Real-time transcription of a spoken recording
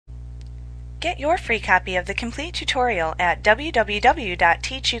Get your free copy of the complete tutorial at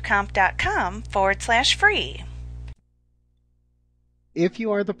www.teachucomp.com/free. If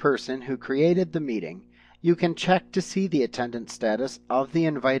you are the person who created the meeting, you can check to see the attendance status of the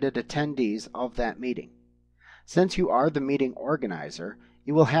invited attendees of that meeting. Since you are the meeting organizer,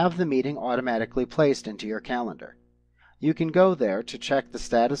 you will have the meeting automatically placed into your calendar. You can go there to check the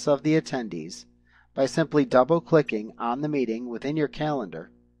status of the attendees by simply double-clicking on the meeting within your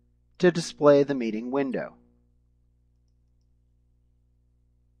calendar to display the meeting window.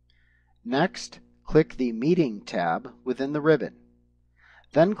 Next, click the Meeting tab within the ribbon.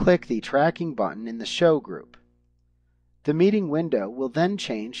 Then click the Tracking button in the Show group. The meeting window will then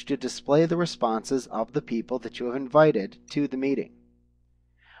change to display the responses of the people that you have invited to the meeting.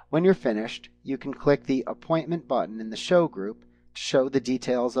 When you're finished, you can click the Appointment button in the Show group to show the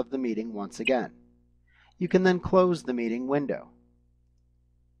details of the meeting once again. You can then close the meeting window.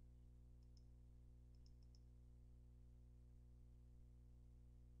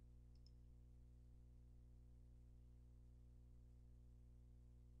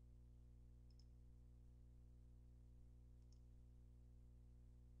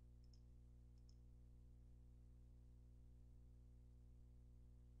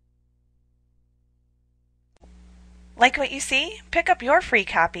 Like what you see? Pick up your free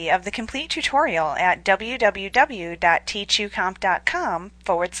copy of the complete tutorial at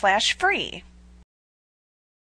www.teachucomp.com/free.